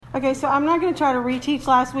Okay, so I'm not going to try to reteach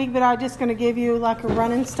last week, but I'm just going to give you like a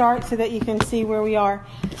running start so that you can see where we are.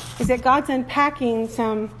 Is that God's unpacking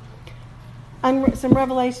some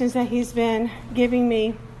revelations that He's been giving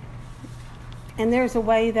me, and there's a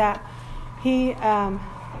way that He,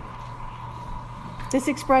 this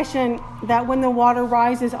expression that when the water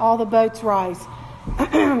rises, all the boats rise.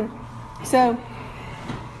 So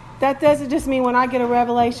that doesn't just mean when I get a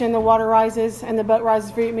revelation, the water rises and the boat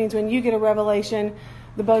rises for you. It means when you get a revelation,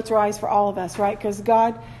 the boats rise for all of us, right? Because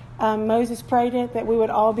God, Moses prayed it, that we would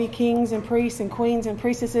all be kings and priests and queens and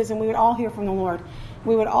priestesses, and we would all hear from the Lord.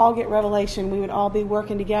 We would all get revelation. We would all be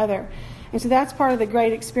working together. And so that's part of the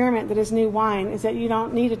great experiment that is new wine, is that you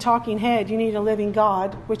don't need a talking head. You need a living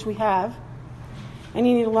God, which we have. And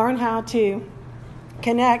you need to learn how to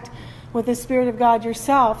connect with the Spirit of God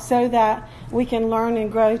yourself so that we can learn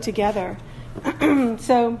and grow together.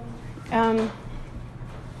 So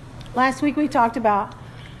last week we talked about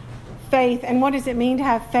faith and what does it mean to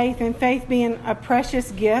have faith, and faith being a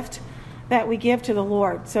precious gift that we give to the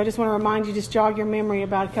Lord. So I just want to remind you, just jog your memory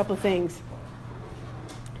about a couple of things.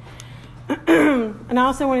 And I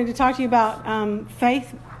also wanted to talk to you about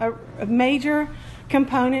faith. A major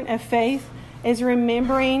component of faith is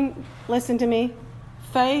remembering, listen to me,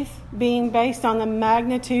 faith being based on the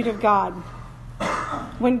magnitude of God.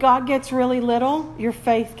 When God gets really little, your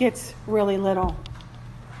faith gets really little.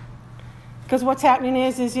 Because what's happening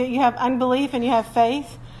is you have unbelief and you have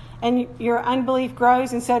faith, and your unbelief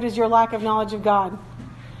grows, and so does your lack of knowledge of God.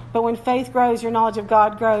 But when faith grows, your knowledge of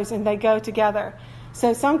God grows, and they go together.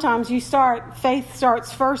 So sometimes faith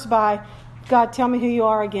starts first by, God, tell me who you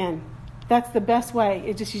are again. That's the best way.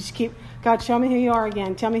 You just keep, God, show me who you are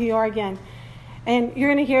again. Tell me who you are again. And you're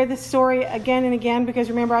going to hear this story again and again, because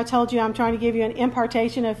remember I told you I'm trying to give you an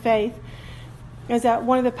impartation of faith. Is that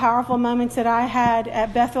one of the powerful moments that I had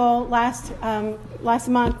at Bethel last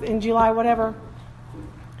month in July, whatever,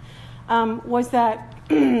 was that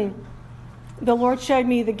the Lord showed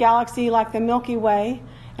me the galaxy like the Milky Way,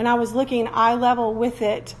 and I was looking eye level with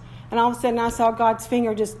it, and all of a sudden I saw God's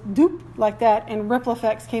finger just doop like that, and ripple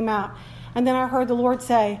effects came out. And then I heard the Lord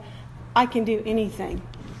say, I can do anything.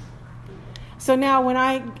 So now when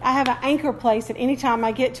I have an anchor place at any time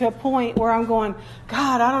I get to a point where I'm going,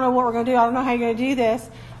 God, I don't know what we're going to do. I don't know how you're going to do this.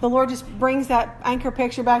 The Lord just brings that anchor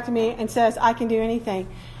picture back to me and says, I can do anything.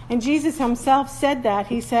 And Jesus himself said that.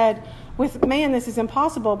 He said, with man, this is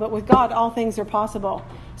impossible, but with God, all things are possible.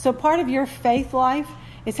 So part of your faith life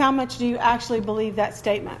is how much do you actually believe that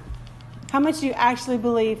statement? How much do you actually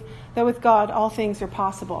believe that with God, all things are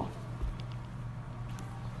possible?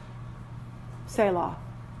 Selah.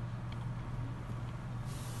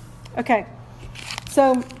 Okay,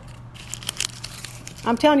 so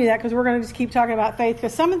I'm telling you that because we're going to just keep talking about faith,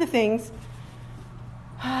 because some of the things,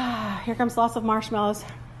 here comes lots of marshmallows.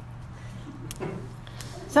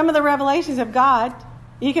 Some of the revelations of God,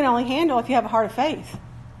 you can only handle if you have a heart of faith,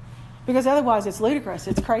 because otherwise it's ludicrous,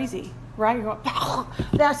 it's crazy, right? You're going, oh,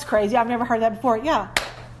 that's crazy, I've never heard that before. Yeah,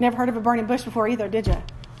 never heard of a burning bush before either, did you?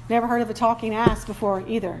 Never heard of a talking ass before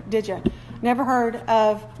either, did you? Never heard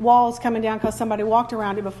of walls coming down because somebody walked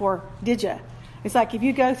around it before, did you? It's like if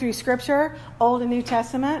you go through Scripture, Old and New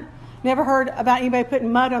Testament, never heard about anybody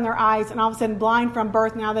putting mud on their eyes and all of a sudden blind from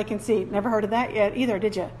birth, now they can see. Never heard of that yet either,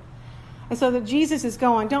 did you? And so that Jesus is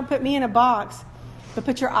going, don't put me in a box, but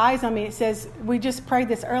put your eyes on me. It says, we just prayed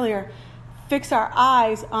this earlier, fix our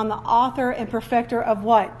eyes on the author and perfecter of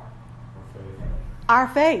what? Our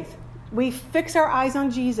faith. We fix our eyes on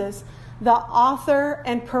Jesus, the author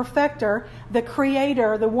and perfecter, the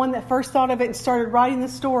creator, the one that first thought of it and started writing the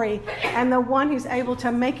story, and the one who's able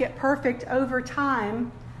to make it perfect over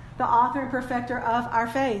time, the author and perfecter of our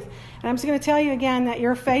faith. And I'm just going to tell you again that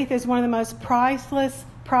your faith is one of the most priceless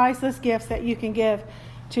gifts that you can give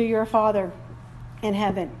to your Father in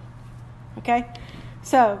heaven. Okay?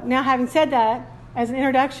 So, now having said that, as an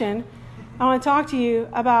introduction, I want to talk to you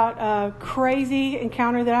about a crazy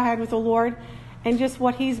encounter that I had with the Lord and just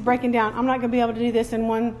what He's breaking down. I'm not going to be able to do this in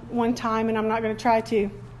one time, and I'm not going to try to.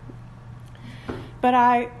 But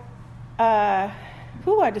I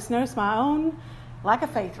just noticed my own lack of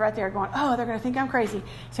faith right there going, oh, they're going to think I'm crazy.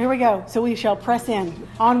 So here we go. So we shall press in.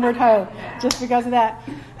 Onward, ho. Just because of that.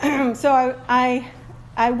 So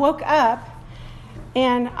I woke up,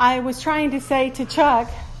 and I was trying to say to Chuck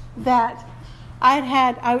that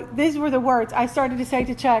these were the words I started to say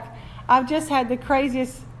to Chuck. I've just had the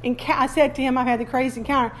craziest I said to him, I've had the craziest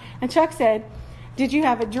encounter. And Chuck said, did you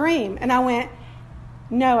have a dream? And I went,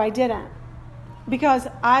 no, I didn't. Because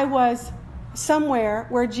I was somewhere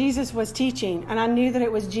where Jesus was teaching, and I knew that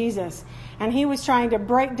it was Jesus. And he was trying to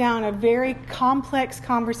break down a very complex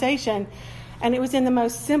conversation. And it was in the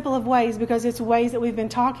most simple of ways because it's ways that we've been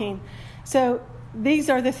talking. So these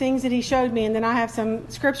are the things that he showed me. And then I have some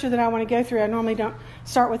scripture that I want to go through. I normally don't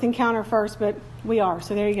start with encounter first, but we are.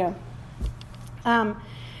 So there you go.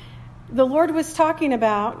 The Lord was talking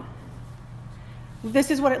about,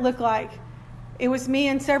 this is what it looked like. It was me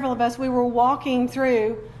and several of us. We were walking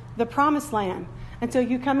through the promised land. And so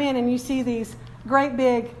you come in and you see these great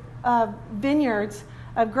big vineyards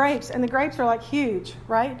of grapes. And the grapes are like huge,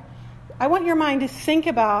 right? I want your mind to think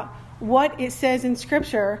about what it says in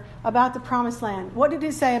Scripture about the promised land. What did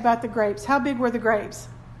it say about the grapes? How big were the grapes?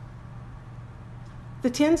 The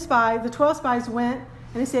 12 spies went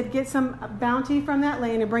and they said, get some bounty from that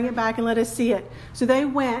land and bring it back and let us see it. So they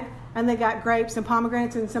went and they got grapes and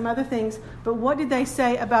pomegranates and some other things. But what did they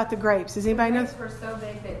say about the grapes? Does anybody know? The grapes were so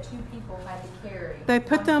big that 2 people had to carry. They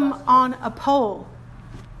put them on a pole.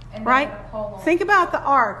 And right? Think about the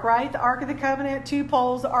ark, right? The Ark of the Covenant, 2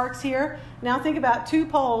 poles, the ark's here. Now think about 2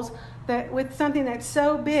 poles that with something that's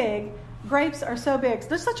so big, grapes are so big.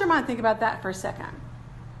 Just let your mind think about that for a second.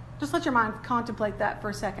 Just let your mind contemplate that for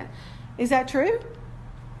a second. Is that true?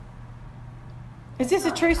 Is this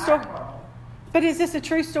a true story? But is this a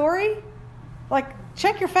true story? Like,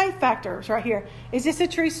 check your faith factors right here. Is this a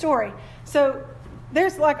true story? So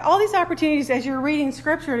there's like all these opportunities as you're reading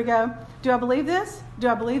Scripture to go, do I believe this? Do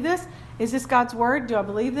I believe this? Is this God's word? Do I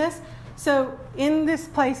believe this? So in this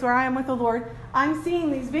place where I am with the Lord, I'm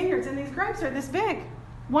seeing these vineyards and these grapes are this big.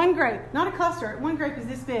 One grape, not a cluster. One grape is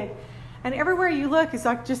this big. And everywhere you look, it's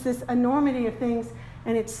like just this enormity of things.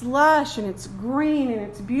 And it's lush and it's green and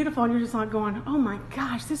it's beautiful. And you're just like going, oh my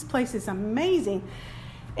gosh, this place is amazing.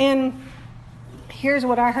 And here's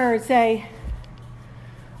what I heard say.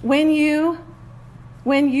 When you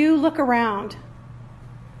look around,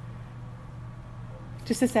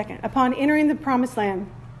 just a second, upon entering the promised land,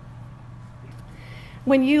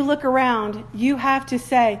 when you look around, you have to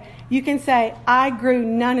say, you can say, I grew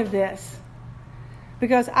none of this.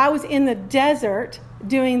 Because I was in the desert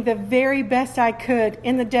doing the very best I could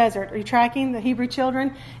in the desert. Are you tracking the Hebrew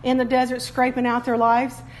children in the desert scraping out their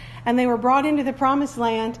lives? And they were brought into the promised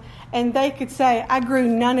land and they could say, I grew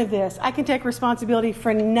none of this. I can take responsibility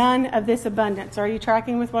for none of this abundance. Are you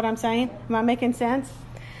tracking with what I'm saying? Am I making sense?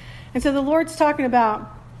 And so the Lord's talking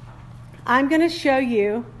about, I'm going to show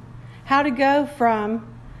you how to go from,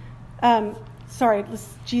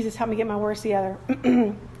 Jesus, help me get my words together.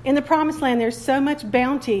 In the promised land, there's so much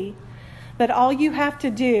bounty that all you have to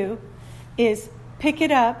do is pick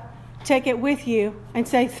it up, take it with you, and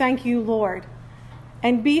say, thank you, Lord.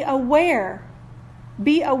 And be aware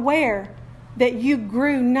that you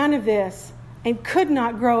grew none of this and could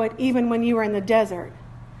not grow it even when you were in the desert.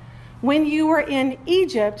 When you were in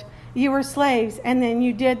Egypt, you were slaves, and then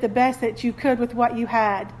you did the best that you could with what you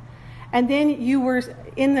had. And then you were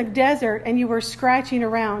in the desert and you were scratching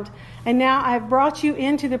around. And now I've brought you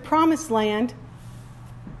into the promised land.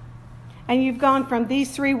 And you've gone from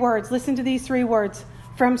these 3 words. Listen to these 3 words.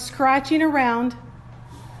 From scratching around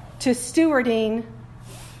to stewarding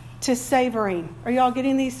to savoring. Are you all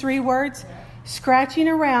getting these 3 words? Scratching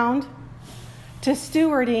around to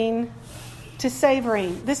stewarding to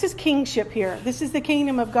savoring. This is kingship here. This is the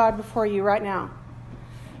kingdom of God before you right now.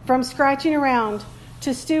 From scratching around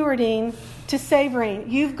to stewarding to savoring.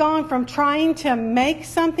 You've gone from trying to make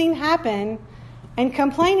something happen and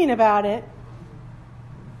complaining about it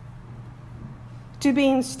to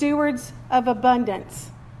being stewards of abundance.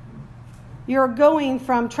 You're going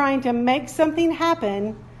from trying to make something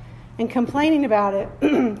happen and complaining about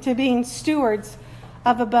it to being stewards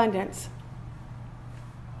of abundance.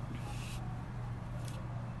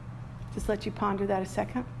 Just let you ponder that a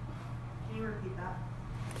second. Can you repeat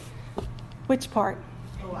that? Which part?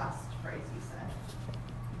 The last phrase you said.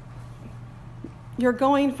 You're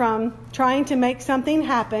going from trying to make something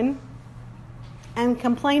happen and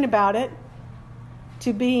complain about it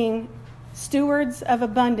to being stewards of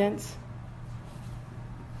abundance.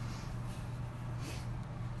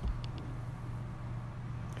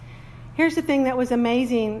 Here's the thing that was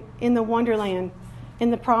amazing in the Wonderland,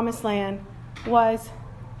 in the Promised Land, was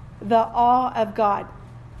the awe of God.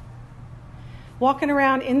 Walking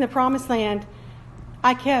around in the Promised Land,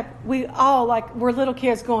 we all, like, we're little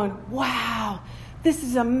kids going, wow, this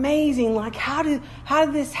is amazing. Like, how did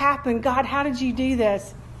this happen? God, how did you do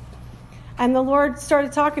this? And the Lord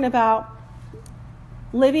started talking about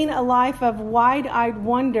living a life of wide-eyed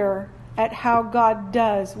wonder at how God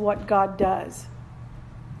does what God does.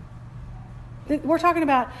 We're talking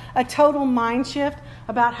about a total mind shift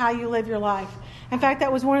about how you live your life. In fact,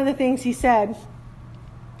 that was one of the things he said.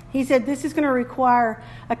 He said, this is going to require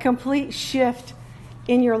a complete shift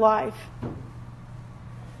in your life.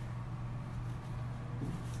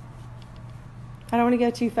 I don't want to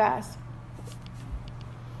go too fast.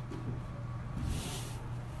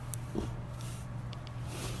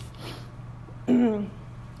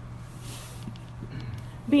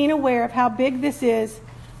 Being aware of how big this is,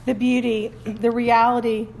 the beauty, the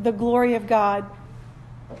reality, the glory of God.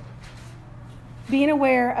 Being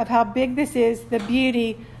aware of how big this is, the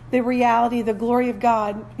beauty, the reality, the glory of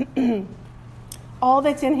God. All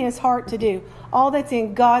that's in His heart to do. All that's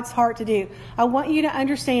in God's heart to do. I want you to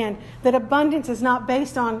understand that abundance is not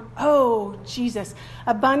based on, oh, Jesus.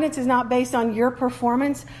 Abundance is not based on your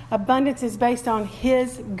performance. Abundance is based on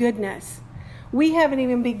His goodness. We haven't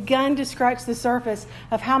even begun to scratch the surface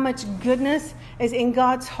of how much goodness is in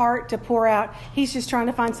God's heart to pour out. He's just trying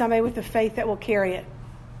to find somebody with the faith that will carry it.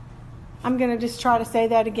 I'm going to just try to say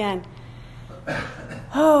that again.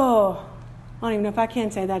 Oh, I don't even know if I can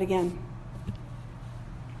say that again.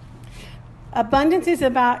 Abundance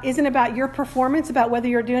isn't about your performance, about whether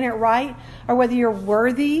you're doing it right or whether you're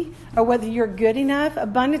worthy or whether you're good enough.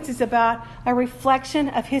 Abundance is about a reflection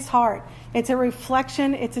of His heart. It's a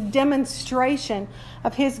reflection, it's a demonstration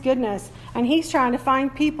of His goodness. And He's trying to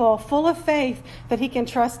find people full of faith that He can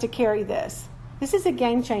trust to carry this. This is a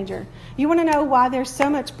game changer. You want to know why there's so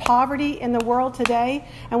much poverty in the world today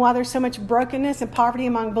and why there's so much brokenness and poverty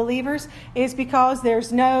among believers? Is because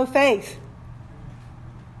there's no faith.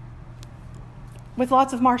 With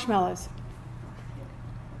lots of marshmallows.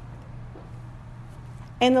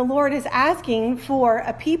 And the Lord is asking for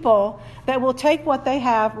a people that will take what they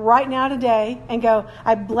have right now today and go,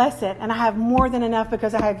 I bless it, and I have more than enough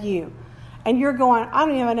because I have you. And you're going, I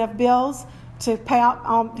don't even have enough bills to pay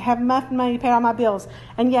out, have enough money to pay all my bills.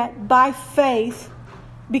 And yet, by faith,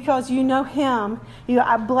 because you know Him,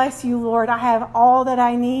 I bless you, Lord. I have all that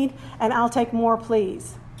I need, and I'll take more,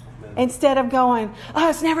 please. Amen. Instead of going, oh,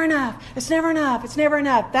 it's never enough. It's never enough. It's never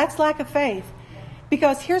enough. That's lack of faith.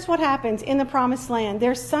 Because here's what happens in the promised land.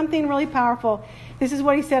 There's something really powerful. This is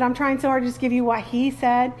what He said. I'm trying so hard to just give you what He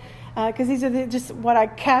said, because these are just what I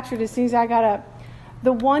captured as soon as I got up.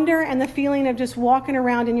 The wonder and the feeling of just walking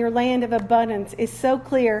around in your land of abundance is so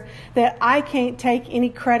clear that I can't take any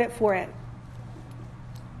credit for it.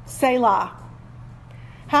 Selah.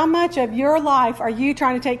 How much of your life are you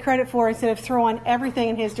trying to take credit for instead of throwing everything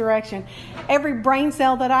in His direction? Every brain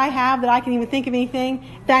cell that I have that I can even think of anything,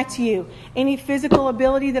 that's you. Any physical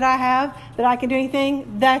ability that I have that I can do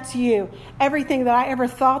anything, that's you. Everything that I ever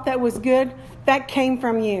thought that was good, that came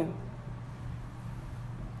from you.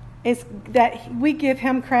 It's that we give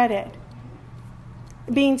Him credit.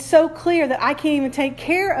 Being so clear that I can't even take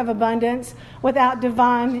care of abundance without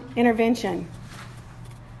divine intervention.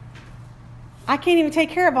 I can't even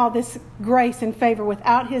take care of all this grace and favor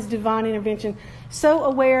without His divine intervention. So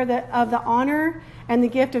aware of the honor and the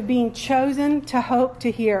gift of being chosen to hope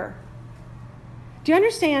to hear. Do you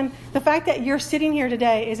understand? The fact that you're sitting here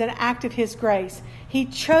today is an act of His grace. He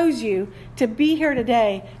chose you to be here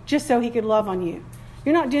today just so He could love on you.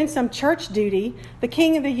 You're not doing some church duty. The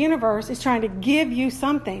King of the universe is trying to give you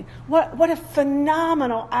something. What a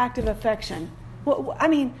phenomenal act of affection. I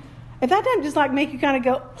mean, if that doesn't just like make you kind of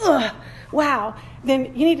go, ugh, wow, then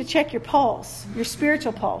you need to check your pulse, your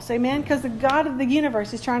spiritual pulse. Amen? Because the God of the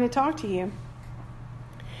universe is trying to talk to you.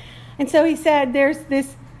 And so He said there's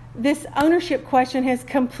this ownership question has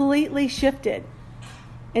completely shifted.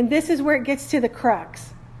 And this is where it gets to the crux.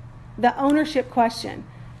 The ownership question.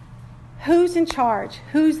 Who's in charge?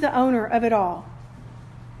 Who's the owner of it all?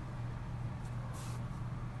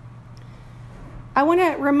 I want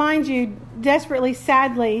to remind you desperately,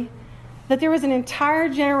 sadly, that there was an entire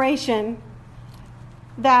generation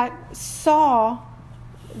that saw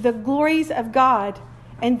the glories of God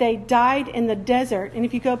and they died in the desert. And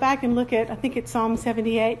if you go back and look at, I think it's Psalm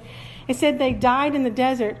 78, it said they died in the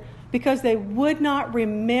desert because they would not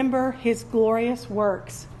remember His glorious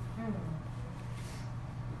works.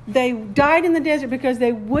 They died in the desert because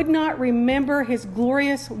they would not remember His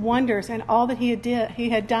glorious wonders and all that He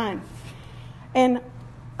had done. And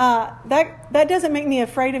that doesn't make me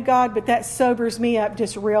afraid of God, but that sobers me up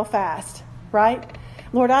just real fast, right?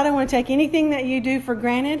 Lord, I don't want to take anything that you do for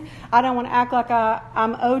granted. I don't want to act like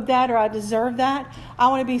I'm owed that or I deserve that. I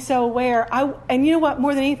want to be so aware. And you know what?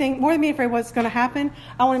 More than anything, more than being afraid of what's going to happen,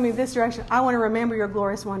 I want to move this direction. I want to remember your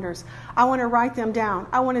glorious wonders. I want to write them down.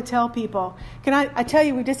 I want to tell people. Can I tell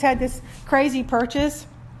you, we just had this crazy purchase,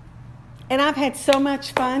 and I've had so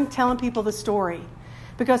much fun telling people the story.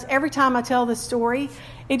 Because every time I tell the story,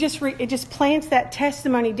 it just plants that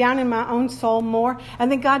testimony down in my own soul more.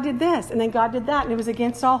 And then God did this, and then God did that, and it was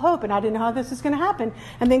against all hope, and I didn't know how this was going to happen.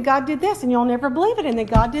 And then God did this, and you'll never believe it, and then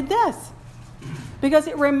God did this. Because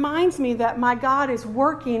it reminds me that my God is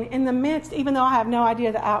working in the midst, even though I have no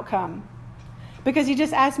idea the outcome. because he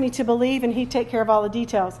just asked me to believe and he'd take care of all the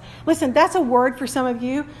details. Listen, that's a word for some of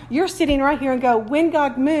you. You're sitting right here and go, when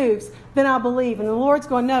God moves, then I'll believe. And the Lord's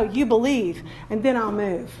going, no, you believe, and then I'll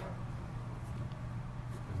move.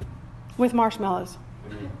 With marshmallows.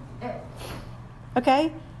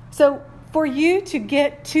 Okay? So for you to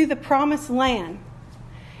get to the promised land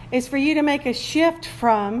is for you to make a shift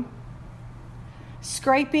from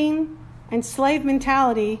scraping and slave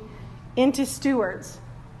mentality into stewards.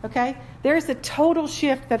 Okay? There's a total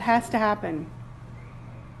shift that has to happen.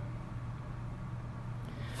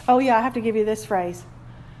 Oh yeah, I have to give you this phrase.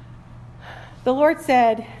 The Lord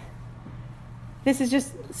said, this is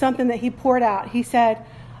just something that he poured out. He said,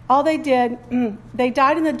 all they did, they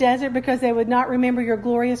died in the desert because they would not remember your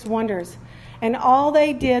glorious wonders. And all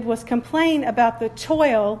they did was complain about the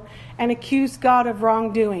toil and accuse God of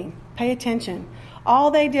wrongdoing. Pay attention.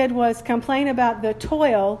 All they did was complain about the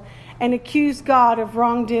toil and accuse God of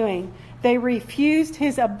wrongdoing. They refused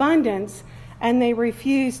his abundance and they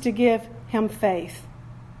refused to give him faith.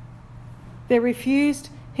 They refused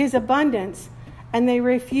his abundance and they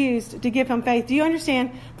refused to give him faith. Do you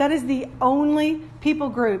understand? That is the only people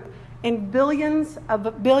group in billions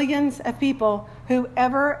of people who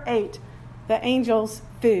ever ate the angels'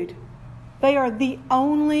 food. They are the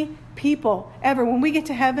only people ever. When we get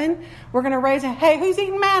to heaven, we're going to raise a, hey, who's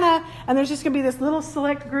eating manna? And there's just going to be this little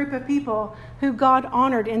select group of people who God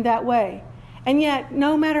honored in that way. And yet,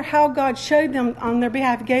 no matter how God showed them on their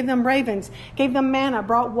behalf, gave them ravens, gave them manna,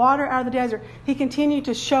 brought water out of the desert, he continued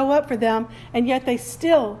to show up for them, and yet they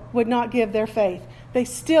still would not give their faith. They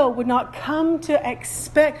still would not come to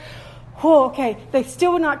expect, they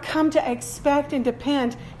still would not come to expect and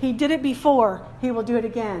depend. He did it before, he will do it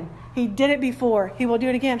again. He did it before, he will do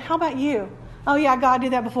it again. How about you? Oh yeah, God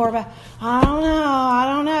did that before, but I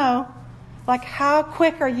don't know. Like, how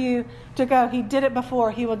quick are you to go, he did it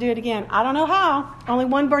before, he will do it again. I don't know how. Only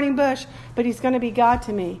one burning bush, but he's going to be God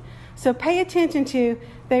to me. So pay attention to,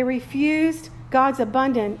 they refused God's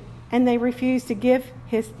abundance and they refused to give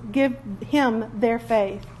him their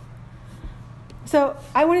faith. So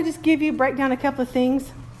I want to just break down a couple of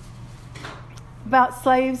things about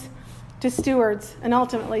slaves to stewards and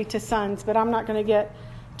ultimately to sons, but I'm not going to get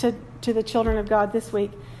to the children of God this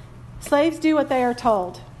week. Slaves do what they are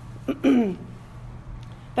told.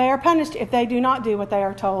 They are punished if they do not do what they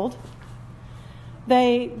are told.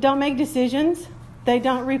 They don't make decisions. They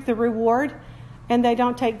don't reap the reward. And they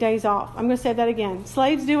don't take days off. I'm going to say that again.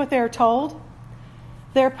 Slaves do what they are told.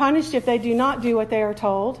 They're punished if they do not do what they are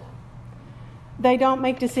told. They don't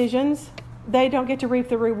make decisions. They don't get to reap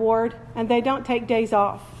the reward. And they don't take days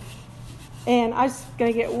off. And I'm just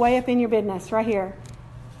going to get way up in your business right here.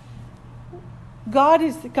 God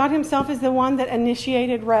himself is the one that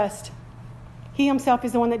initiated rest. He himself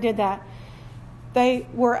is the one that did that. They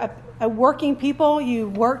were a working people. You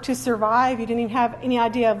worked to survive. You didn't even have any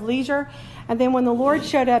idea of leisure. And then when the Lord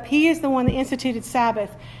showed up, he is the one that instituted Sabbath.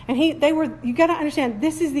 And you got to understand,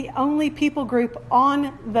 this is the only people group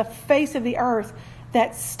on the face of the earth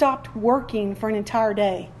that stopped working for an entire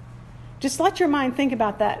day. Just let your mind think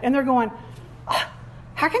about that. And they're going,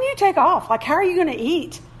 how can you take off? Like, how are you going to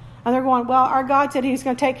eat? And they're going, well, our God said he was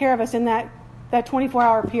going to take care of us in that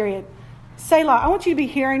 24-hour period. Selah, I want you to be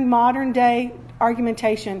hearing modern day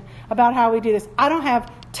argumentation about how we do this. I don't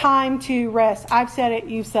have time to rest. I've said it,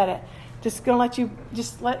 you've said it. Just going to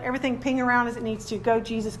let everything ping around as it needs to. Go,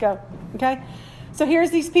 Jesus, go. Okay? So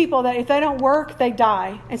here's these people that if they don't work, they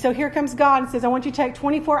die. And so here comes God and says, I want you to take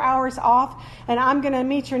 24 hours off and I'm going to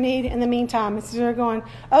meet your need in the meantime. And so they're going,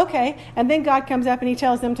 okay. And then God comes up and he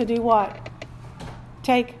tells them to do what?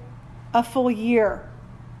 Take a full year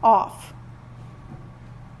off.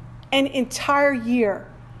 An entire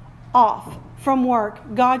year off from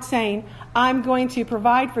work. God saying, I'm going to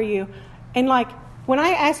provide for you. And like, when I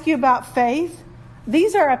ask you about faith,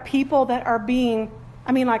 these are a people that are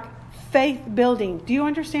faith building. Do you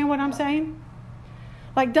understand what I'm saying?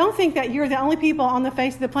 Like, don't think that you're the only people on the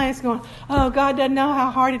face of the planet going, oh, God doesn't know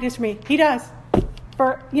how hard it is for me. He does.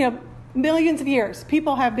 For, millions of years.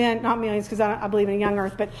 People have been, not millions because I believe in a young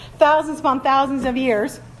earth, but thousands upon thousands of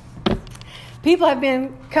years. People have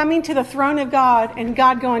been coming to the throne of God and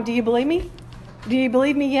God going, do you believe me? Do you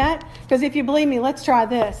believe me yet? Because if you believe me, let's try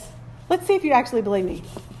this. Let's see if you actually believe me.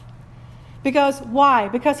 Because why?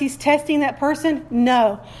 Because he's testing that person?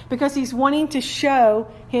 No. Because he's wanting to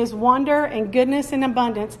show his wonder and goodness and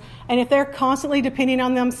abundance. And if they're constantly depending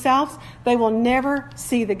on themselves, they will never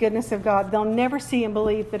see the goodness of God. They'll never see and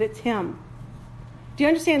believe that it's him. Do you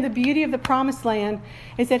understand the beauty of the promised land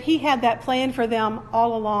is that he had that plan for them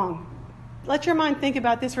all along? Let your mind think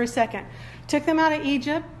about this for a second. Took them out of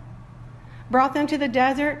Egypt, brought them to the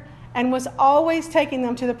desert, and was always taking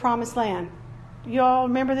them to the promised land. You all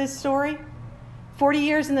remember this story? 40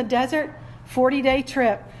 years in the desert, 40-day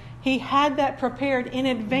trip. He had that prepared in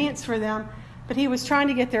advance for them, but he was trying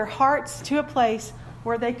to get their hearts to a place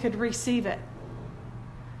where they could receive it.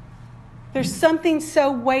 There's something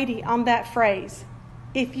so weighty on that phrase.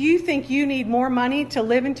 If you think you need more money to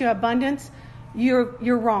live into abundance, you're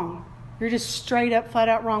wrong. You're just straight up, flat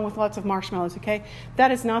out wrong with lots of marshmallows, okay?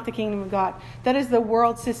 That is not the kingdom of God. That is the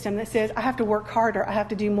world system that says, I have to work harder, I have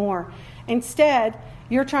to do more. Instead,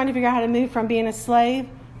 you're trying to figure out how to move from being a slave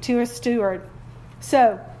to a steward.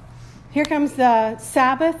 So, here comes the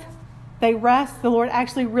Sabbath. They rest. The Lord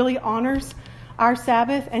actually really honors our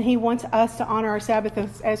Sabbath, and He wants us to honor our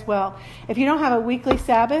Sabbath as well. If you don't have a weekly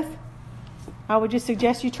Sabbath, I would just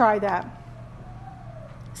suggest you try that.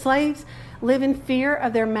 Slaves live in fear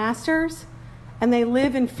of their masters, and they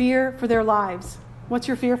live in fear for their lives. What's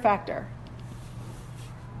your fear factor?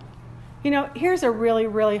 You know, here's a really,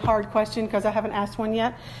 really hard question because I haven't asked one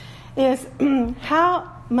yet. Is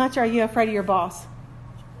how much are you afraid of your boss?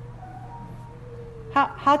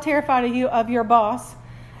 How terrified are you of your boss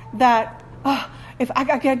that, if I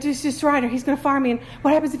got to do this right or he's going to fire me, and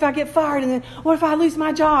what happens if I get fired, and then what if I lose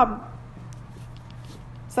my job?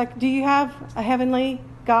 It's like, do you have a heavenly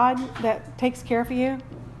God that takes care of you?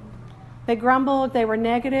 They grumbled, they were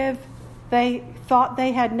negative, they thought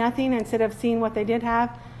they had nothing instead of seeing what they did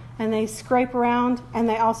have, and they scrape around, and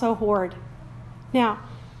they also hoard. Now,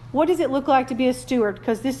 what does it look like to be a steward?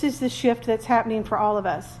 Because this is the shift that's happening for all of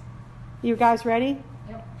us. You guys ready?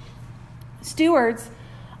 Yep. Stewards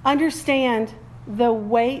understand the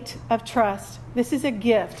weight of trust. This is a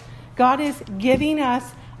gift. God is giving us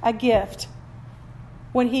a gift.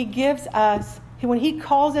 When He gives us, when He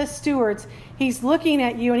calls us stewards, He's looking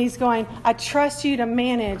at you and He's going, I trust you to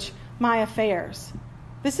manage my affairs.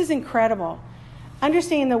 This is incredible.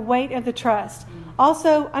 Understanding the weight of the trust.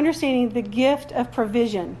 Also, understanding the gift of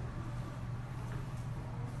provision.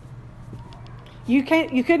 You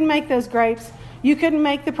couldn't make those grapes. You couldn't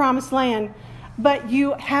make the promised land, but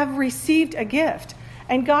you have received a gift.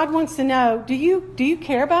 And God wants to know, do you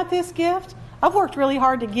care about this gift? I've worked really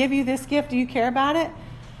hard to give you this gift. Do you care about it?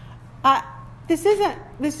 This is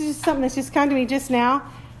just something that's just come to me just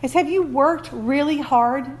now. Have you worked really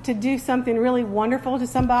hard to do something really wonderful to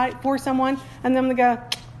somebody, for someone, and them to go,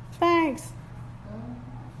 thanks.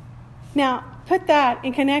 Now, put that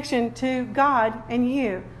in connection to God and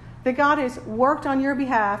you. That God has worked on your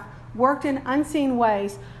behalf, worked in unseen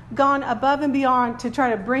ways, gone above and beyond to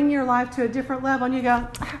try to bring your life to a different level, and you go,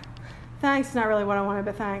 thanks, it's not really what I wanted,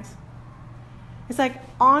 but thanks. It's like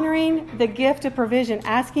honoring the gift of provision,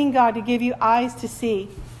 asking God to give you eyes to see.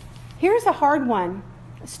 Here's a hard one.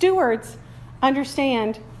 Stewards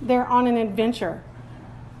understand they're on an adventure.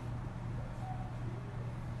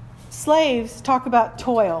 Slaves talk about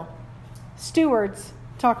toil. Stewards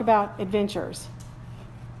talk about adventures.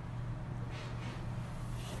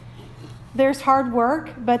 There's hard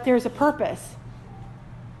work, but there's a purpose.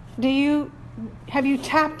 Have you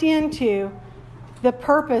tapped into the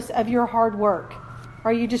purpose of your hard work?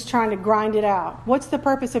 Or are you just trying to grind it out? What's the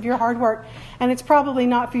purpose of your hard work? And it's probably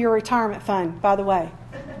not for your retirement fund, by the way.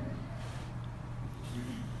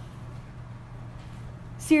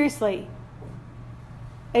 Seriously,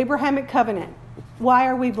 Abrahamic covenant. Why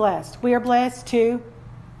are we blessed? We are blessed to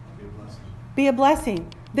be a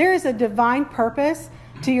blessing. There is a divine purpose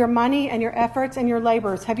to your money and your efforts and your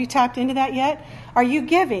labors. Have you tapped into that yet? Are you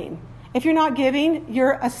giving? If you're not giving,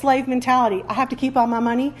 you're a slave mentality. I have to keep all my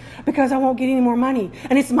money because I won't get any more money.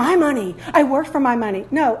 And it's my money. I worked for my money.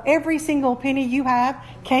 No, every single penny you have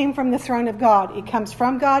came from the throne of God. It comes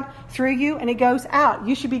from God through you and it goes out.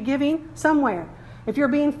 You should be giving somewhere. If you're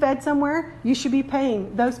being fed somewhere, you should be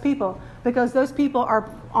paying those people because those people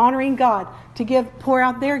are honoring God to pour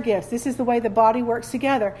out their gifts. This is the way the body works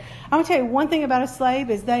together. I'm going to tell you one thing about a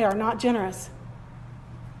slave is they are not generous.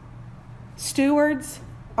 Stewards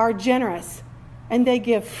are generous and they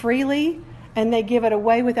give freely and they give it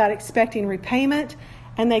away without expecting repayment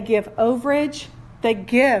and they give overage. They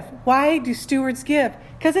give. Why do stewards give?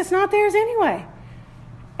 Because it's not theirs anyway.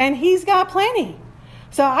 And He's got plenty.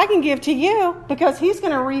 So I can give to you because He's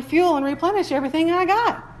going to refuel and replenish everything I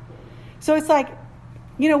got. So it's like,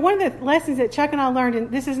 one of the lessons that Chuck and I learned,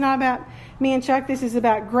 and this is not about me and Chuck, this is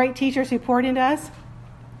about great teachers who poured into us.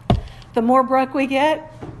 The more broke we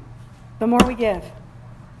get, the more we give.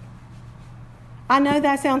 I know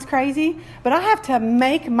that sounds crazy, but I have to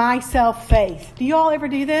make myself faith. Do you all ever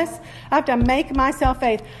do this? I have to make myself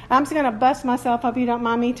faith. I'm just going to bust myself up, if you don't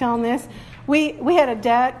mind me telling this. We had a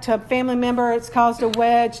debt to a family member. It's caused a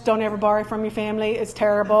wedge. Don't ever borrow from your family. It's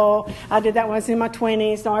terrible. I did that when I was in my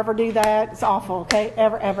 20s. Don't ever do that. It's awful, okay?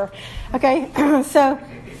 Ever. Okay, so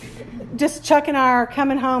just Chuck and I are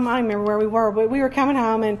coming home. I don't remember where we were, but we were coming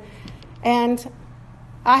home, and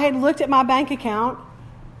I had looked at my bank account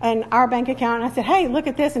and our bank account, and I said, hey, look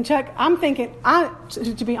at this. And Chuck, I'm thinking,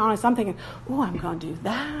 to be honest, I'm thinking, oh, I'm going to do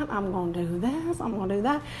that. I'm going to do this. I'm going to do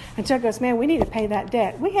that. And Chuck goes, man, we need to pay that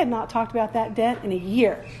debt. We had not talked about that debt in a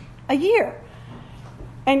year.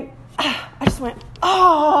 And I just went,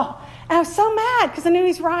 oh. And I was so mad because I knew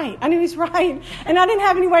he's right. And I didn't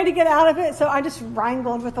have any way to get out of it. So I just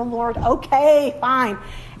wrangled with the Lord. Okay, fine.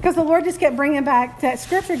 Because the Lord just kept bringing back that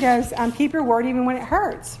scripture goes, keep your word even when it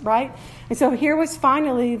hurts, right? And so here was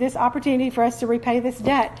finally this opportunity for us to repay this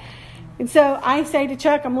debt. And so I say to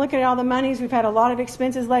Chuck, I'm looking at all the monies. We've had a lot of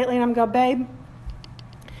expenses lately. And I'm going, babe,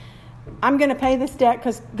 I'm going to pay this debt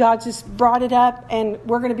because God just brought it up and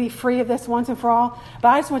we're going to be free of this once and for all. But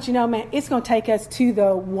I just want you to know, man, it's going to take us to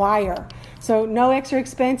the wire. So no extra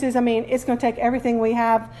expenses. I mean, it's going to take everything we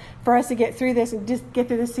have for us to get through this and just get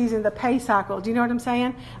through this season, the pay cycle. Do you know what I'm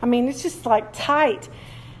saying? I mean, it's just like tight.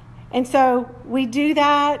 And so we do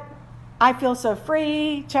that. I feel so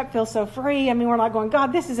free. Chuck feels so free. I mean, we're like going,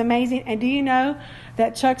 God, this is amazing. And do you know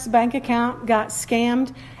that Chuck's bank account got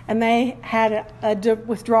scammed and they had a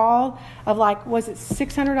withdrawal of like, was it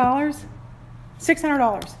 $600?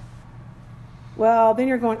 $600. Well, then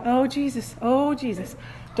you're going, oh, Jesus.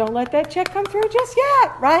 Don't let that check come through just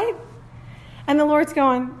yet, right? And the Lord's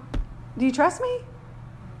going, do you trust me?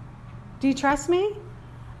 Do you trust me?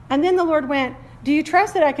 And then the Lord went, do you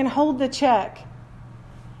trust that I can hold the check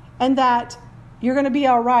and that you're going to be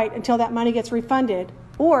all right until that money gets refunded?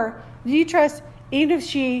 Or do you trust, even if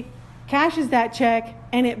she cashes that check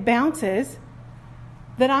and it bounces,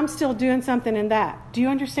 that I'm still doing something in that? Do you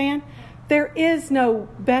understand? There is no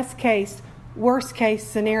best case, worst case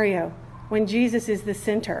scenario when Jesus is the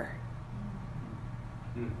center.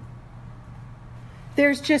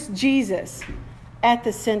 There's just Jesus at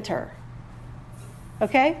the center.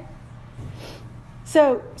 Okay?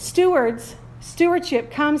 So stewardship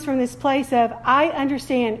comes from this place of, I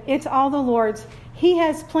understand it's all the Lord's. He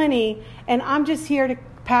has plenty, and I'm just here to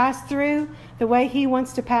pass through the way He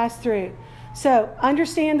wants to pass through. So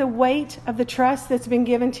understand the weight of the trust that's been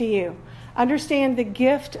given to you. Understand the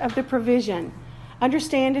gift of the provision.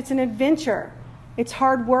 Understand it's an adventure. It's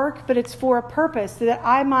hard work, but it's for a purpose, so that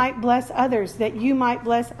I might bless others, that you might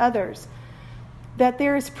bless others. That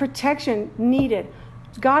there is protection needed.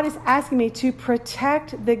 God is asking me to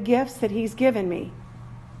protect the gifts that He's given me.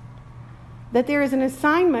 That there is an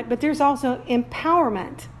assignment, but there's also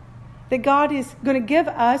empowerment. That God is going to give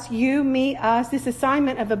us, you, me, us, this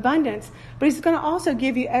assignment of abundance. But He's going to also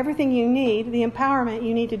give you everything you need, the empowerment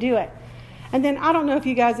you need to do it. And then I don't know if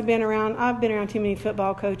you guys have been around. I've been around too many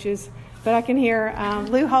football coaches. But I can hear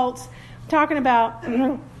Lou Holtz talking about,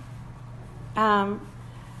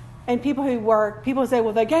 and people who work, people say,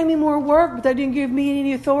 well, they gave me more work, but they didn't give me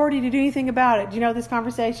any authority to do anything about it. Do you know this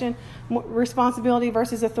conversation? Responsibility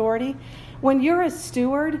versus authority. When you're a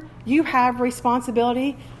steward, you have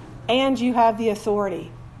responsibility and you have the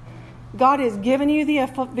authority. God has given you the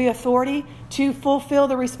authority to fulfill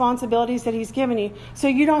the responsibilities that He's given you. So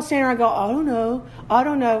you don't stand around and go, I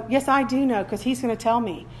don't know. Yes, I do know, because He's going to tell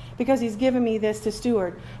me. Because He's given me this to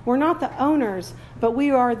steward. We're not the owners, but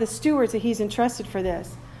we are the stewards that He's entrusted for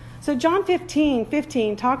this. So John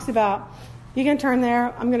 15 talks about, you can turn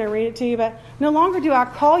there, I'm going to read it to you, but no longer do I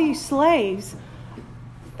call you slaves.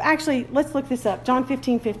 Actually, let's look this up. John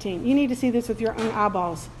 15. You need to see this with your own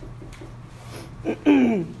eyeballs.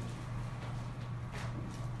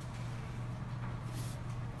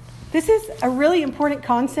 This is a really important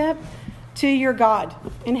concept to your God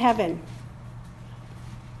in heaven.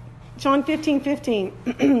 John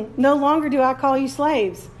 15. No longer do I call you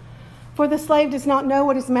slaves, for the slave does not know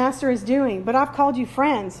what his master is doing, but I've called you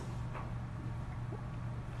friends.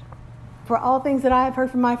 For all things that I have heard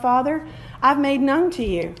from my Father, I've made known to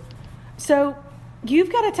you. So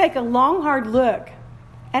you've got to take a long, hard look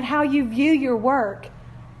at how you view your work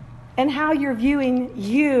and how you're viewing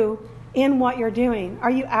you in what you're doing.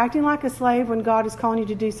 Are you acting like a slave when God is calling you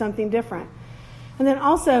to do something different? And then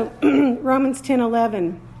also Romans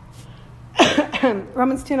 10:11.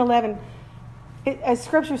 Romans 10:11. As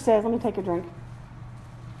Scripture says, let me take a drink.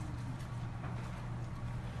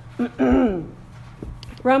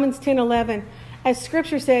 Romans 10:11. As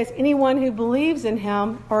Scripture says, anyone who believes in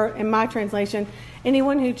Him, or in my translation,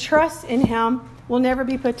 anyone who trusts in Him will never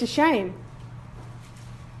be put to shame.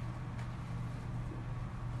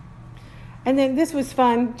 And then this was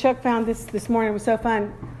fun. Chuck found this morning. It was so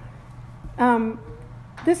fun.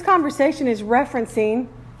 This conversation is referencing,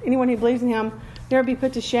 anyone who believes in him, never be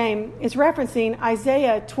put to shame, is referencing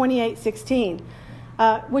Isaiah 28:16,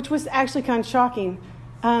 which was actually kind of shocking.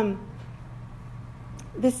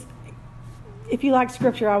 If you like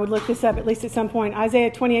scripture, I would look this up at least at some point. Isaiah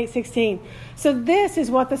 28:16. So this is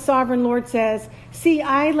what the sovereign Lord says. See,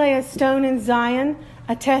 I lay a stone in Zion,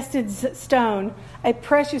 a tested stone, a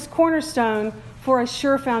precious cornerstone for a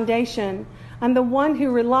sure foundation. And the one who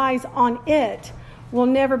relies on it will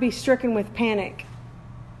never be stricken with panic.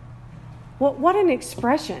 Well, what an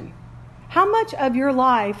expression. How much of your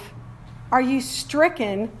life are you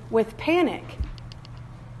stricken with panic?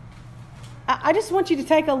 I just want you to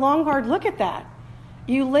take a long, hard look at that.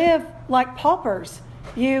 You live like paupers.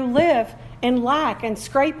 You live in lack and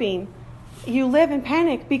scraping. You live in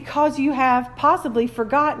panic because you have possibly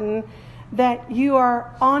forgotten that you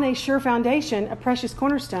are on a sure foundation, a precious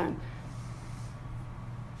cornerstone.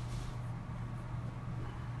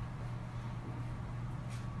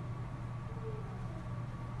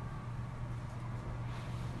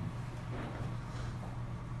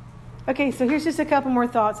 Okay, so here's just a couple more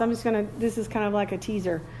thoughts. This is kind of like a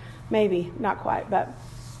teaser. Maybe, not quite, but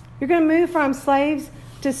you're going to move from slaves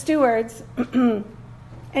to stewards. And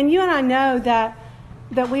you and I know that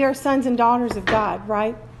we are sons and daughters of God,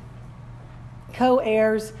 right?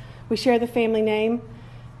 Co-heirs. We share the family name.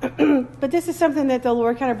 But this is something that the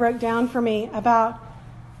Lord kind of broke down for me about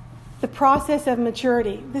the process of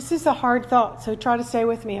maturity. This is a hard thought, so try to stay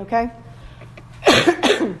with me, okay?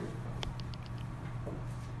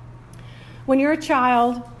 When you're a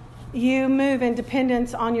child, you move in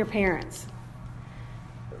dependence on your parents,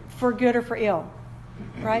 for good or for ill,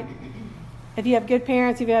 right? If you have good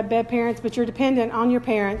parents, if you have bad parents, but you're dependent on your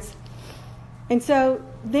parents. And so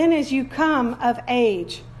then as you come of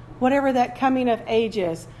age, whatever that coming of age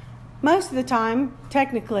is, most of the time,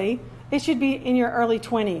 technically, it should be in your early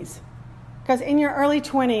 20s. Because in your early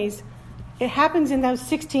 20s, it happens in those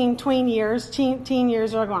 16 teen years. Teen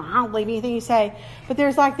years are going, I don't believe anything you say. But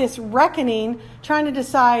there's like this reckoning, trying to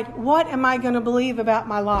decide, what am I going to believe about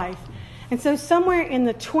my life? And so somewhere in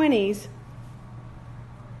the 20s,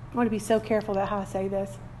 I want to be so careful about how I say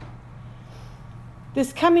this.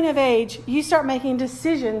 This coming of age, you start making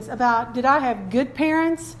decisions about, did I have good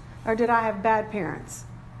parents or did I have bad parents?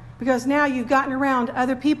 Because now you've gotten around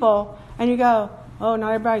other people and you go, oh,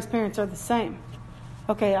 not everybody's parents are the same.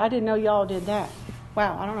 Okay, I didn't know y'all did that.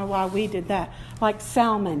 Wow, I don't know why we did that. Like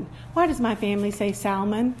salmon. Why does my family say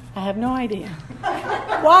salmon? I have no idea.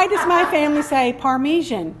 Why does my family say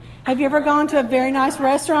Parmesan? Have you ever gone to a very nice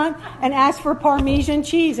restaurant and asked for Parmesan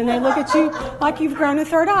cheese and they look at you like you've grown a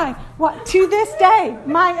third eye? What? To this day,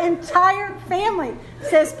 my entire family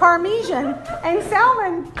says Parmesan and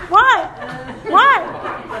salmon. Why?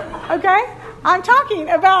 Okay? I'm talking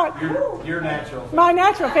about your natural. My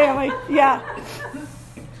natural family. Yeah.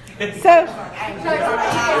 So, I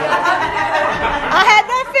had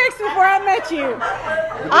that fixed before I met you.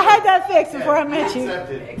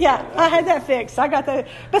 Yeah, I had that fixed. I got that.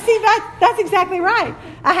 But see, that's exactly right.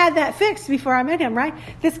 I had that fixed before I met him, right?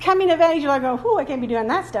 This coming of age, you're like, oh, I can't be doing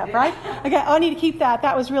that stuff, right? Okay, I need to keep that.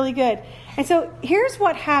 That was really good. And so here's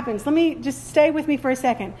what happens. Let me just stay with me for a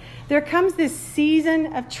second. There comes this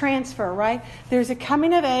season of transfer, right? There's a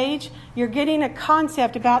coming of age. You're getting a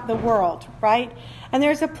concept about the world, right? And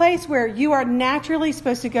there's a place where you are naturally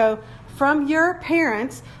supposed to go from your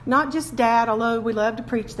parents, not just dad, although we love to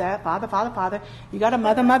preach that, father. You got a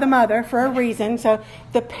mother for a reason. So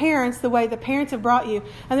the parents, the way the parents have brought you.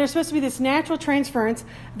 And there's supposed to be this natural transference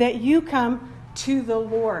that you come to the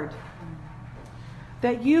Lord.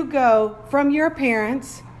 That you go from your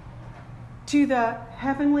parents to the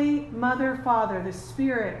heavenly mother, father, the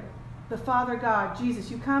Spirit, the Father God, Jesus.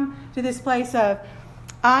 You come to this place of,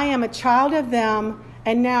 I am a child of them,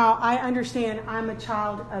 and now I understand I'm a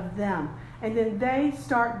child of them. And then they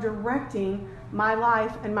start directing my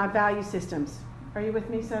life and my value systems. Are you with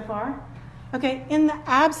me so far? Okay, in the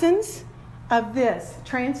absence of this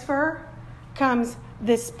transfer comes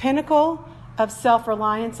this pinnacle of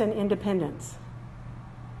self-reliance and independence.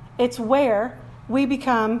 It's where we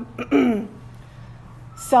become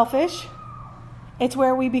selfish. It's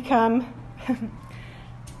where we become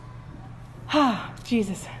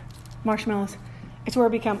Jesus, marshmallows. It's where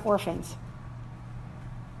we become orphans.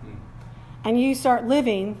 And you start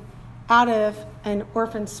living out of an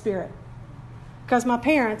orphan spirit. Because my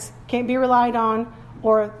parents can't be relied on,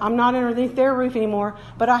 or I'm not underneath their roof anymore,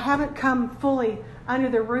 but I haven't come fully under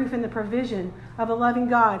the roof and the provision of a loving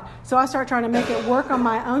God. So I start trying to make it work on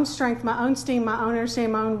my own strength, my own steam, my own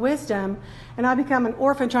understanding, my own wisdom. And I become an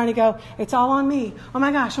orphan trying to go, it's all on me. Oh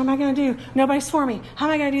my gosh, what am I going to do? Nobody's for me. How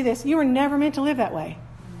am I going to do this? You were never meant to live that way.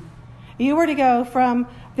 You were to go from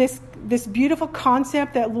this beautiful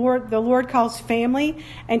concept that the Lord calls family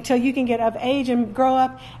until you can get of age and grow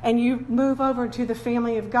up and you move over to the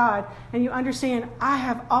family of God and you understand, I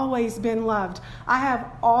have always been loved. I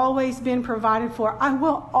have always been provided for. I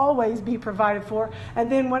will always be provided for.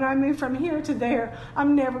 And then when I move from here to there,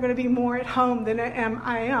 I'm never going to be more at home than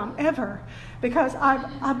I am ever, because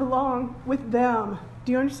I belong with them.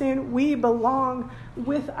 Do you understand? We belong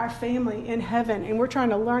with our family in heaven, and we're trying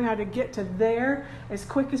to learn how to get to there as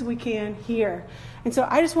quick as we can here. And so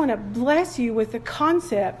I just want to bless you with the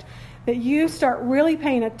concept that you start really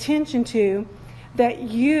paying attention to, that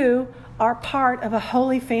you are part of a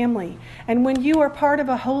holy family. And when you are part of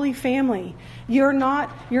a holy family, you're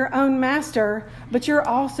not your own master, but you're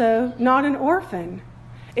also not an orphan.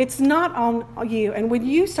 It's not on you. And when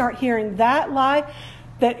you start hearing that lie,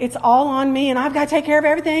 that it's all on me and I've got to take care of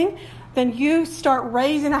everything, then you start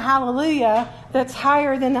raising a hallelujah that's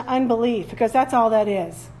higher than the unbelief, because that's all that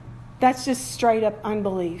is. That's just straight up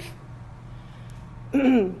unbelief.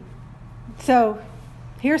 So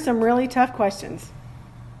here's some really tough questions.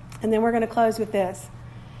 And then we're going to close with this.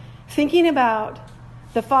 Thinking about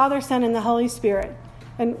the Father, Son, and the Holy Spirit.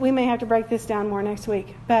 And we may have to break this down more next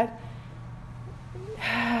week. But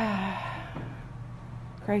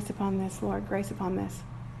grace upon this, Lord. Grace upon this.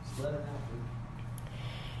 Let it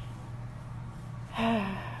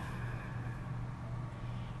happen.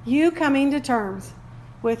 You coming to terms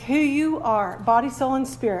with who you are, body, soul, and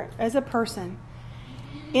spirit, as a person,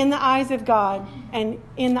 in the eyes of God, and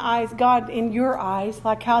in the eyes, God in your eyes,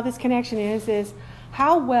 like how this connection is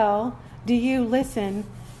how well do you listen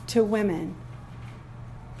to women?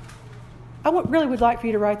 I really would like for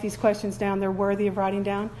you to write these questions down. They're worthy of writing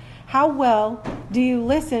down. How well do you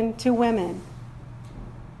listen to women?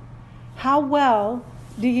 How well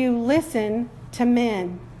do you listen to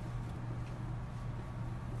men?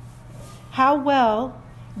 How well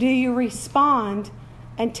do you respond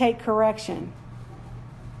and take correction?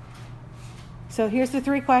 So here's the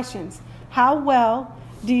 3 questions. How well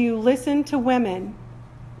do you listen to women?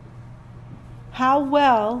 How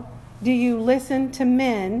well do you listen to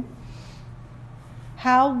men?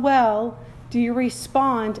 How well do you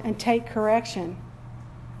respond and take correction?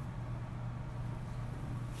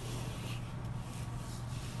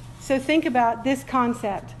 So think about this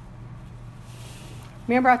concept.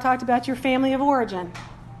 Remember, I talked about your family of origin.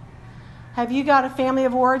 Have you got a family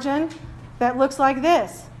of origin that looks like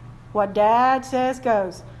this? What dad says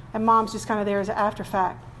goes, and mom's just kind of there as an after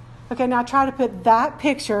fact. Okay, now try to put that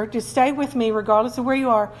picture, just stay with me regardless of where you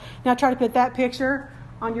are. Now try to put that picture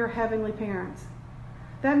on your heavenly parents.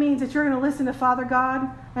 That means that you're going to listen to Father God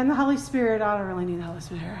and the Holy Spirit. I don't really need the Holy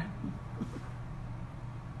Spirit.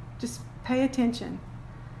 Just pay attention.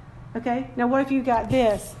 Okay, now what if you got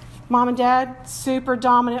this? Mom and dad, super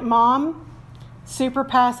dominant mom, super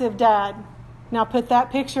passive dad. Now put that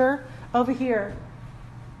picture over here.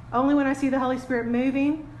 Only when I see the Holy Spirit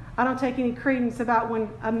moving, I don't take any credence about when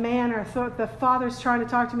a man or the Father's trying to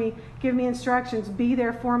talk to me, give me instructions, be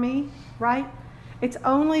there for me, right? It's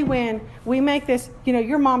only when we make this,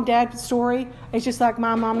 your mom-dad story is just like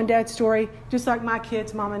my mom and dad's story, just like my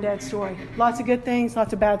kids' mom and dad's story. Lots of good things,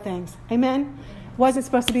 lots of bad things. Amen? Wasn't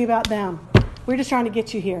supposed to be about them. We're just trying to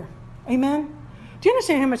get you here. Amen? Do you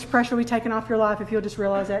understand how much pressure will be taken off your life if you'll just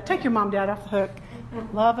realize that? Take your mom and dad off the hook.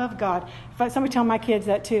 Love of God. Somebody tell my kids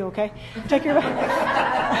that too, okay? Take your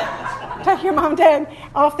mom and dad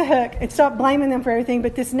off the hook and stop blaming them for everything.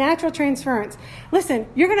 But this natural transference. Listen,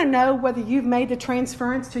 you're going to know whether you've made the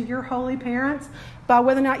transference to your holy parents by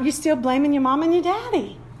whether or not you're still blaming your mom and your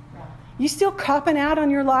daddy. You still copping out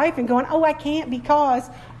on your life and going, I can't because,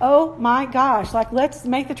 oh my gosh, let's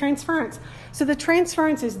make the transference. So the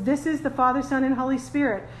transference this is the Father, Son, and Holy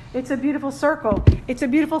Spirit. It's a beautiful circle. It's a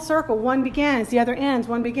beautiful circle. One begins, the other ends.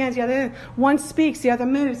 One begins, the other ends. One speaks, the other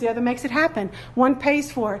moves, the other makes it happen. One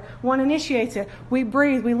pays for it. One initiates it. We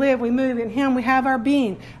breathe, we live, we move. In Him we have our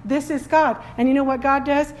being. This is God. And you know what God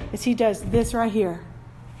does? He does this right here.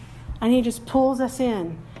 And He just pulls us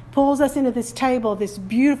in. Pulls us into this table, this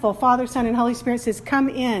beautiful Father, Son, and Holy Spirit says, come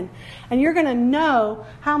in. And you're going to know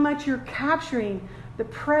how much you're capturing the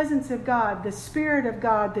presence of God, the Spirit of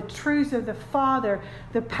God, the truths of the Father,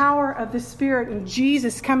 the power of the Spirit and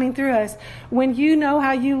Jesus coming through us when you know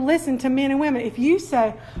how you listen to men and women. If you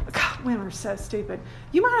say, God, women are so stupid,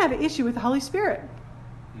 you might have an issue with the Holy Spirit.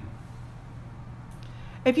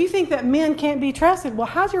 If you think that men can't be trusted, well,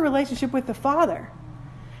 how's your relationship with the Father?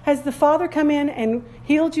 Has the Father come in and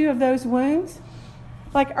healed you of those wounds?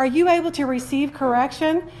 Like, are you able to receive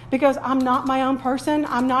correction? Because I'm not my own person.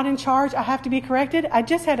 I'm not in charge. I have to be corrected. I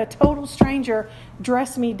just had a total stranger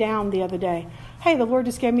dress me down the other day. Hey, the Lord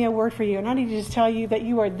just gave me a word for you, and I need to just tell you that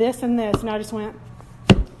you are this and this. And I just went,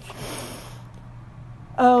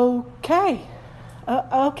 okay.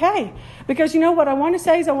 Okay. Because you know what I want to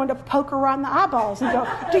say is I want to poke her right in the eyeballs and go,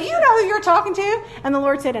 do you know who you're talking to? And the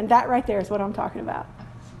Lord said, and that right there is what I'm talking about.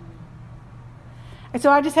 And so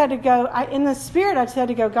I just had to go, in the spirit, I just had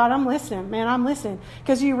to go, God, I'm listening. Man, I'm listening.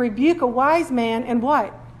 Because you rebuke a wise man and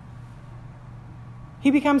what? He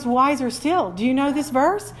becomes wiser still. Do you know this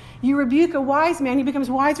verse? You rebuke a wise man, he becomes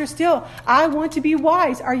wiser still. I want to be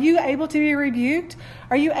wise. Are you able to be rebuked?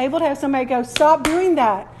 Are you able to have somebody go, stop doing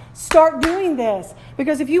that? Start doing this.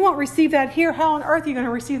 Because if you won't receive that here, how on earth are you going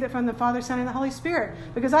to receive that from the Father, Son, and the Holy Spirit?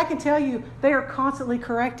 Because I can tell you, they are constantly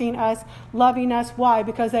correcting us, loving us. Why?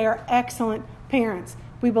 Because they are excellent parents.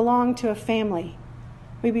 We belong to a family.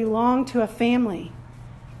 We belong to a family.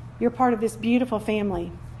 You're part of this beautiful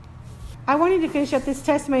family. I wanted to finish up this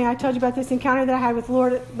testimony. I told you about this encounter that I had with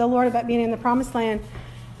the Lord about being in the Promised Land.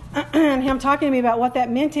 And him talking to me about what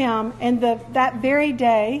that meant to him. And that very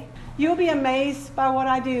day, you'll be amazed by what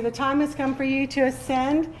I do. The time has come for you to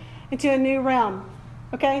ascend into a new realm.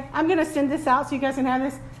 Okay? I'm going to send this out so you guys can have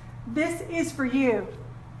this. This is for you.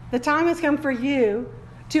 The time has come for you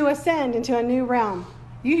to ascend into a new realm.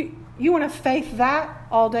 You want to faith that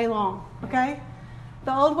all day long. Okay?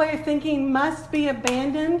 The old way of thinking must be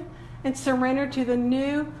abandoned and surrendered to the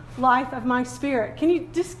new life of my spirit. Can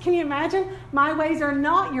you imagine? My ways are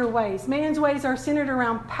not your ways. Man's ways are centered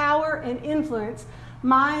around power and influence.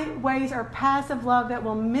 My ways are passive love that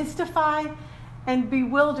will mystify and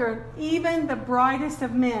bewilder even the brightest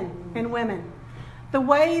of men and women. The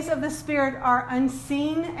ways of the Spirit are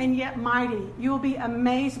unseen and yet mighty. You will be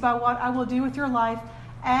amazed by what I will do with your life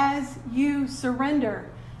as you surrender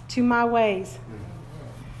to my ways.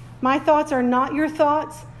 My thoughts are not your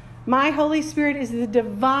thoughts. My Holy Spirit is the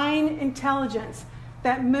divine intelligence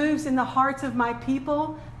that moves in the hearts of my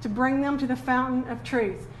people to bring them to the fountain of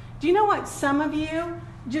truth. Do you know what? Some of you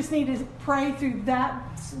just need to pray through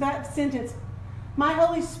that sentence. My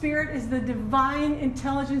Holy Spirit is the divine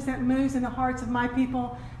intelligence that moves in the hearts of my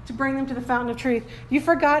people to bring them to the fountain of truth. You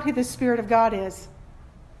forgot who the Spirit of God is.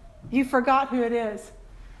 You forgot who it is.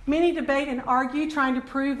 Many debate and argue trying to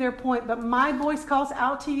prove their point, but my voice calls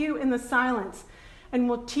out to you in the silence and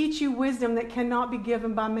will teach you wisdom that cannot be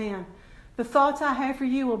given by man. The thoughts I have for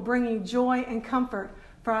you will bring you joy and comfort,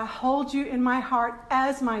 for I hold you in my heart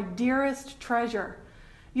as my dearest treasure.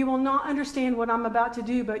 You will not understand what I'm about to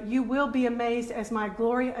do, but you will be amazed as my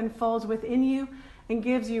glory unfolds within you and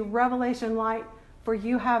gives you revelation light, for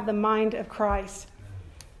you have the mind of Christ.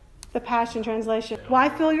 The Passion Translation. Why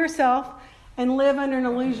fool yourself and live under an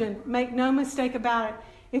illusion? Make no mistake about it.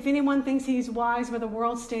 If anyone thinks he's wise by the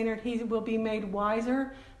world's standard, he will be made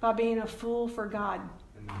wiser by being a fool for God.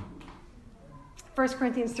 1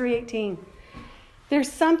 Corinthians 3:18. There's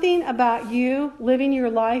something about you living your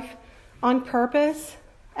life on purpose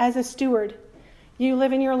as a steward. You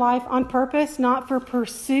live in your life on purpose, not for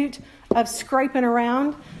pursuit of scraping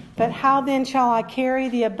around, but how then shall I carry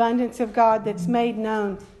the abundance of God that's made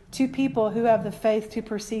known to people who have the faith to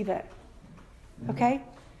perceive it? Okay?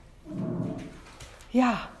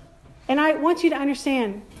 Yeah. And I want you to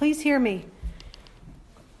understand, please hear me.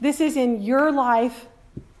 This is in your life,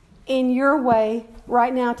 in your way,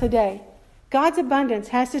 right now, today. God's abundance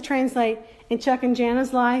has to translate in Chuck and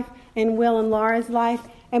Jana's life, in Will and Laura's life,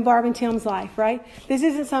 and Barb and Tim's life, right? This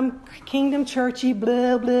isn't some kingdom churchy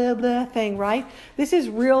blah, blah, blah thing, right? This is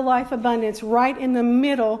real life abundance right in the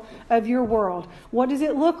middle of your world. What does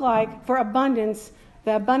it look like for abundance,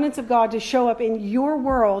 the abundance of God to show up in your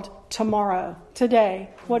world tomorrow, today?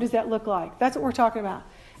 What does that look like? That's what we're talking about.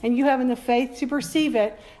 And you having the faith to perceive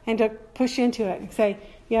it and to push into it and say,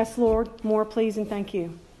 yes, Lord, more please and thank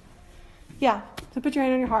you. Yeah, so put your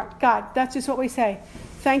hand on your heart. God, that's just what we say.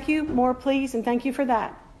 Thank you, more please, and thank you for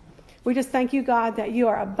that. We just thank you, God, that you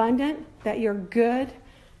are abundant, that you're good,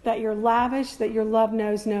 that you're lavish, that your love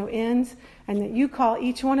knows no ends, and that you call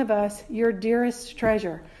each one of us your dearest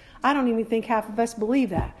treasure. I don't even think half of us believe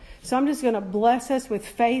that. So I'm just going to bless us with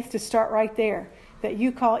faith to start right there, that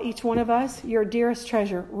you call each one of us your dearest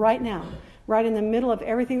treasure right now, right in the middle of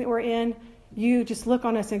everything that we're in. You just look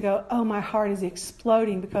on us and go, oh, my heart is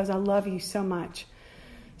exploding because I love you so much.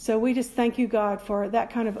 So we just thank you, God, for that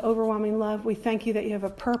kind of overwhelming love. We thank you that you have a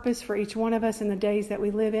purpose for each one of us in the days that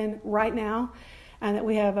we live in right now, and that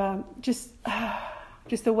we have just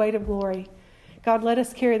the weight of glory. God, let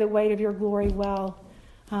us carry the weight of your glory well.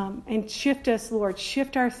 And shift us, Lord.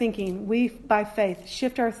 Shift our thinking. We, by faith,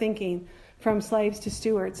 shift our thinking from slaves to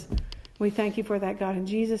stewards. We thank you for that, God. In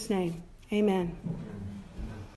Jesus' name, amen.